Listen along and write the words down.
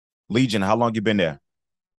Legion, how long you been there?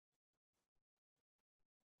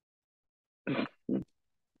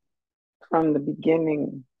 From the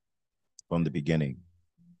beginning, From the beginning.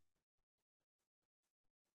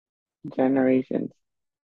 generations.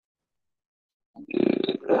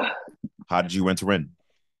 How did you enter in?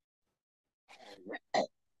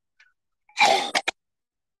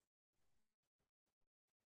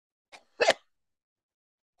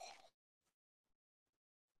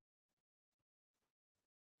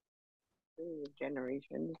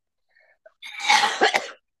 Generations.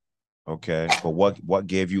 Okay, but what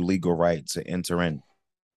gave you legal right to enter in?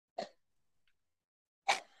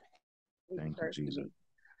 Thank you, Jesus. Me.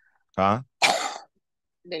 Huh?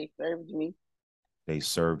 They served me. They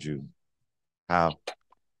served you. How?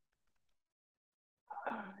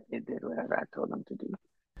 It did whatever I told them to do.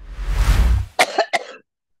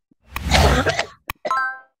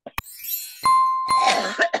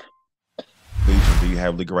 Legion, do you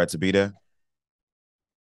have legal right to be there?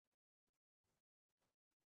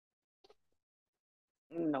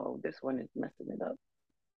 No, this one is messing it up.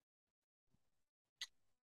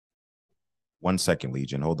 1 second,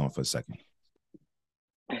 Legion. Hold on for a second.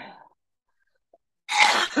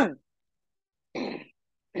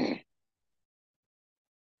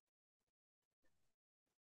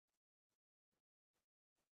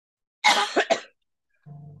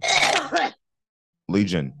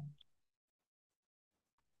 Legion,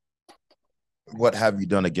 what have you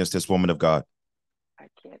done against this woman of God? I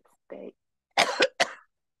can't stay.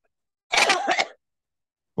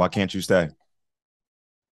 Why can't you stay?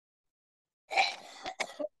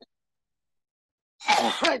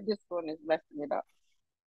 This one is messing it up.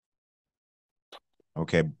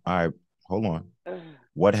 Okay, all right. Hold on.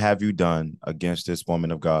 What have you done against this woman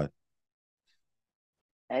of God?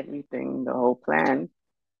 Everything, the whole plan.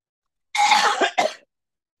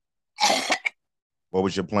 What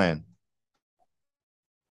was your plan?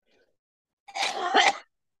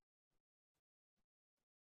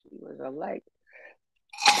 She was a light.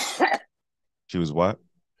 She was what?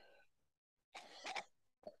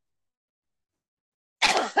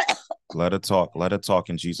 Let her talk. Let her talk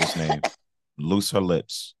in Jesus' name. Loose her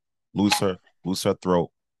lips. Loose her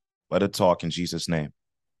throat. Let her talk in Jesus' name.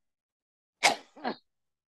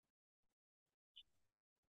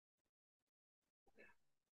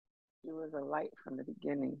 She was a light from the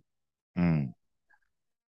beginning.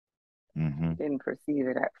 Didn't perceive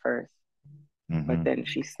it at first. But then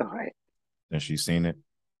she saw it. Then she seen it?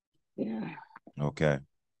 Yeah. Okay.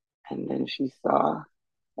 And then she saw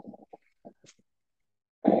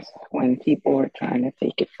when people were trying to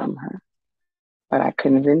take it from her. But I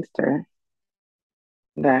convinced her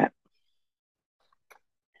that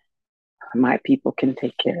my people can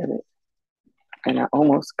take care of it. And I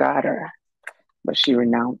almost got her, but she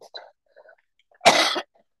renounced.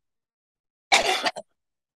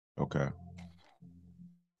 Okay.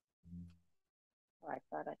 I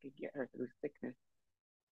thought I could get her through sickness.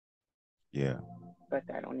 Yeah. But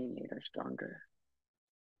that only made her stronger.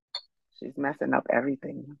 She's messing up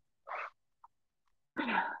everything.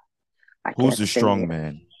 Who's the strong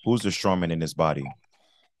man? Who's the strong man in this body?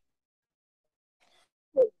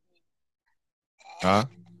 Huh?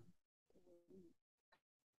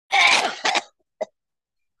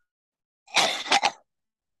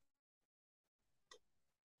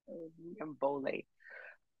 Bole.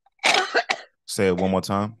 Say it one more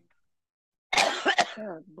time.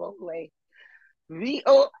 Bole.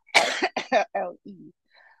 VOLE.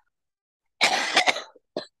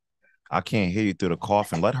 I can't hear you through the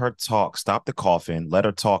coughing. Let her talk. Stop the coughing. Let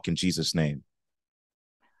her talk in Jesus' name.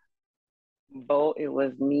 It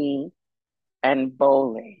was me and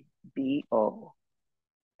Bole. BOLE.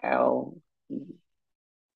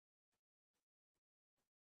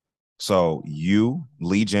 So you,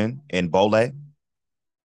 Legion, and Bole?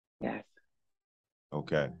 Yes.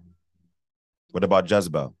 Okay. What about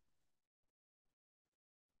Jezebel?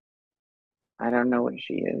 I don't know what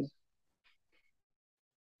she is.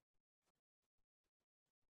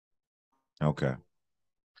 Okay.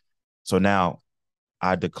 So now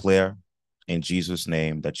I declare in Jesus'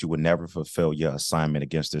 name that you would never fulfill your assignment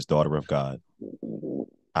against this daughter of God.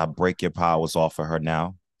 I break your powers off of her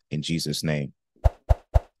now in Jesus' name.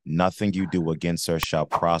 Nothing you do against her shall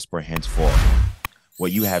prosper henceforth.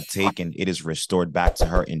 What you have taken, it is restored back to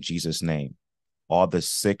her in Jesus' name. All the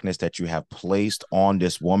sickness that you have placed on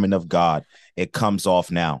this woman of God, it comes off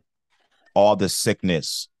now. All the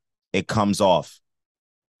sickness, it comes off.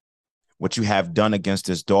 What you have done against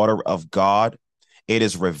this daughter of God, it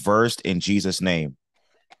is reversed in Jesus' name.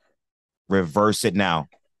 Reverse it now.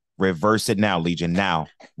 Reverse it now, Legion. Now.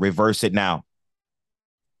 Reverse it now.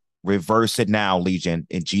 Reverse it now, Legion,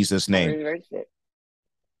 in Jesus' I name. reverse it.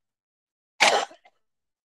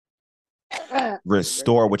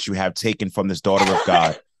 Restore what you have taken from this daughter of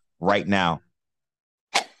God right now.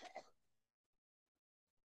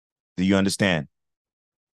 Do you understand?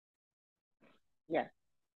 Yes.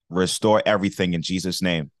 Restore everything in Jesus'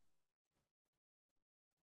 name.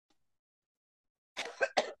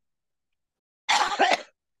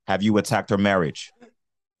 Have you attacked her marriage?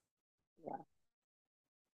 Yeah.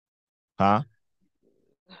 Huh?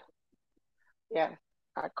 Yes.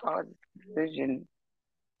 I caused division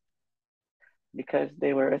because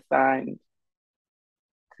they were assigned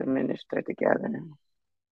to minister together.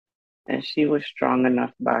 And she was strong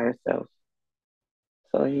enough by herself.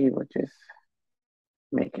 So he would just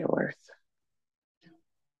make it worse.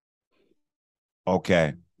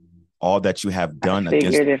 Okay. All that you have I done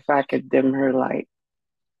against. figured if I could dim her light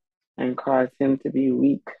and cause him to be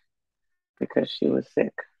weak because she was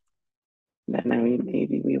sick, then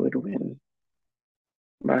maybe we would win.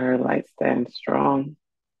 But her light stands strong.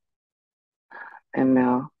 And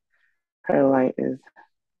now her light is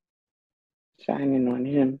shining on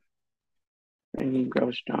him and he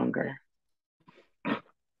grows stronger.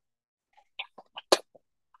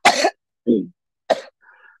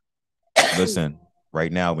 Listen,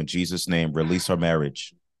 right now, in Jesus' name, release her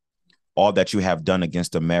marriage. All that you have done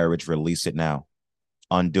against the marriage, release it now.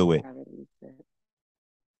 Undo it. I release it.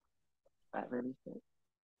 I release it.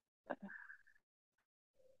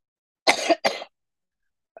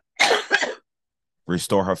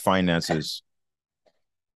 Restore her finances.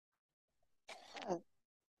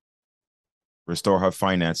 Restore her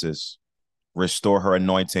finances. Restore her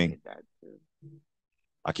anointing.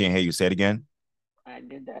 I can't hear you. Say it again. I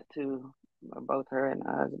did that too. Both her and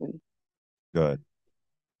her husband. Good.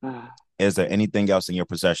 Is there anything else in your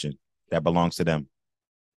possession that belongs to them?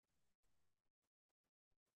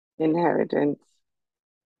 Inheritance.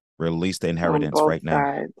 Release the On inheritance both right now.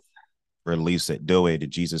 sides. Release it. Do it in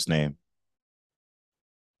Jesus' name.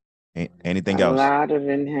 Anything A else? lot of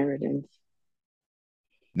inheritance.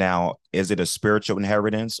 Now, is it a spiritual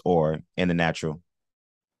inheritance or in the natural?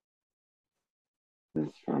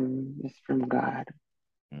 It's from God.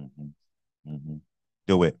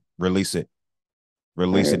 Do it. Release it.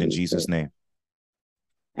 Release it in Jesus' name.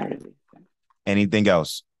 Anything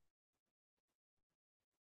else?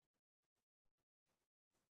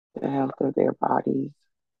 The health of their bodies.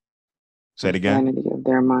 Say it the again. sanity of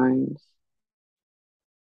their minds.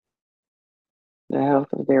 The health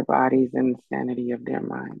of their bodies and the sanity of their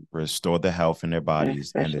minds. Restore the health in their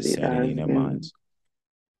bodies and the sanity in their minds.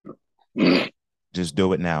 Just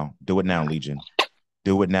do it now. Do it now, Legion.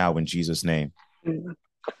 Do it now in Jesus' name.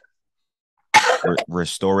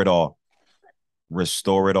 Restore it all.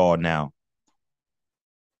 Restore it all now.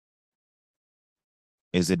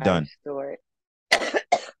 Is it done? Restore it.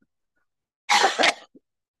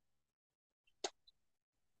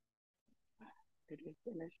 It is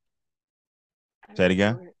finished. Say it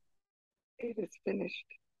again. It is finished.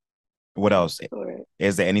 What else?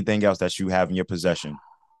 Is there anything else that you have in your possession?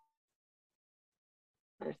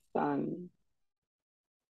 Her son.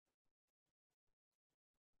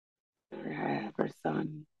 I have her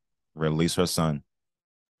son. Release her son.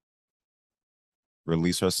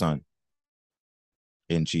 Release her son.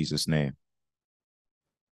 In Jesus' name.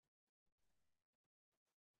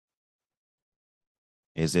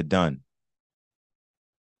 Is it done?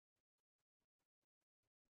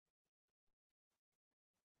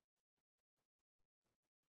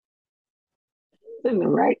 He's in the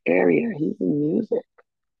right area. He's in music.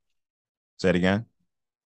 Say it again.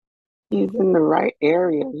 He's in the right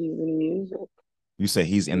area. He's in music. You say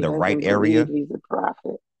he's in the right area? He's a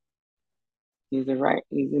prophet. He's in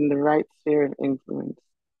the right sphere of influence,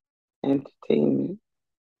 entertainment,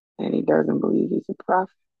 and he doesn't believe he's a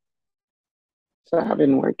prophet. So I've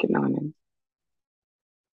been working on him.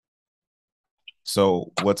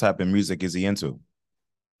 So what type of music is he into?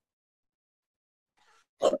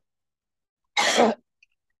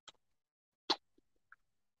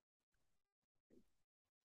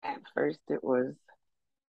 At first it was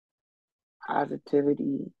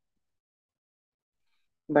positivity,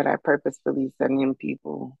 but I purposefully sent him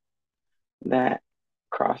people that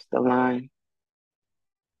crossed the line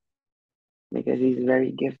because he's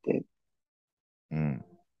very gifted.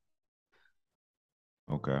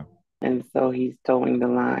 Okay. And so he's towing the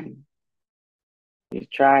line. He's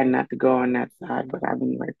trying not to go on that side, but I've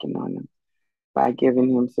been working on him by giving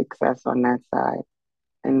him success on that side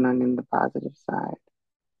and none in the positive side.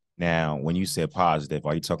 Now, when you said positive,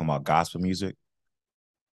 are you talking about gospel music?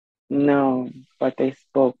 No, but they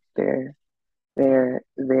spoke their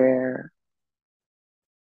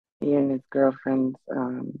He and his girlfriend's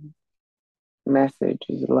message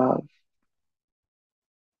is love.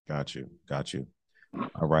 Got you. Got you.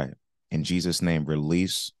 All right. In Jesus' name,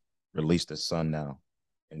 release the son now.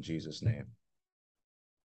 In Jesus' name.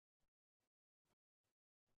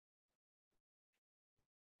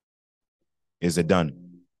 Is it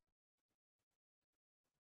done?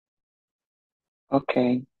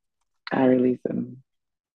 Okay, I release him.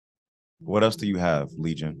 What else do you have,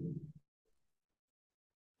 Legion?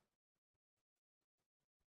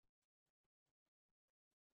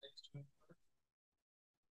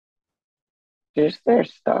 Just their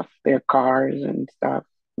stuff, their cars and stuff,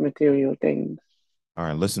 material things. All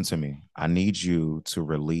right, listen to me. I need you to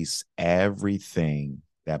release everything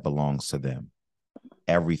that belongs to them.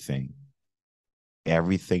 Everything.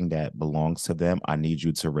 Everything that belongs to them, I need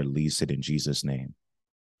you to release it in Jesus' name.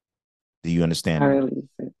 Do you understand I me? release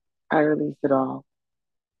it. I release it all.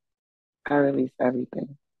 I release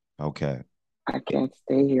everything. Okay. I can't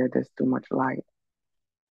stay here. There's too much light.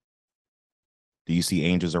 Do you see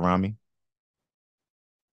angels around me?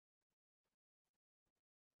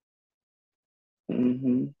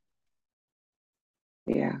 Mm-hmm.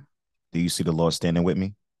 Yeah, Do you see the Lord standing with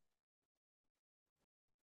me?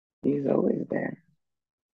 he's always there.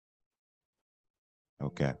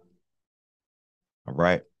 Okay. All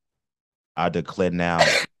right. I declare now,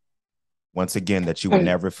 once again, that you would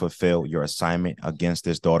never fulfill your assignment against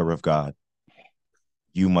this daughter of God.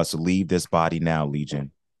 You must leave this body now,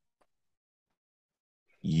 Legion.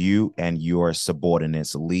 You and your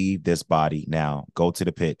subordinates leave this body now. Go to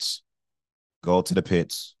the pits. Go to the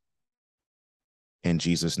pits in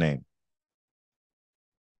Jesus' name.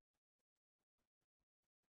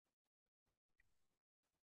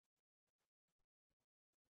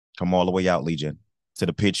 Come all the way out, Legion. To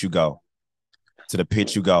the pit you go. To the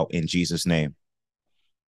pit you go in Jesus' name.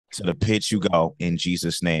 To the pit you go in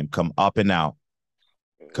Jesus' name. Come up and out.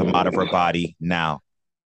 Come out of her body now.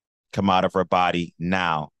 Come out of her body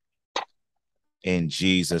now. In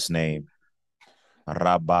Jesus' name.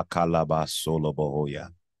 Rabakalaba solobohoya.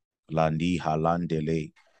 Landi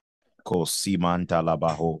halandele. Kosimanta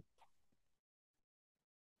labaho.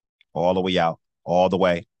 All the way out. All the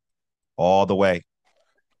way. All the way.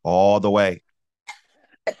 All the way.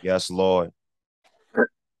 Yes, Lord.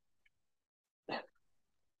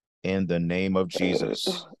 In the name of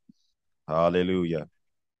Jesus. Hallelujah.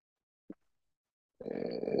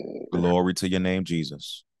 Glory to your name,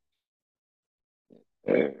 Jesus.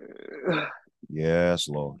 Yes,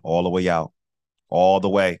 Lord. All the way out. All the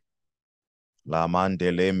way. La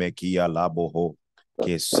mandele mekia la boho.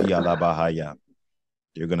 Kesia la bahaya.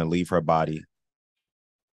 You're going to leave her body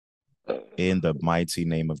in the mighty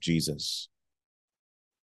name of Jesus.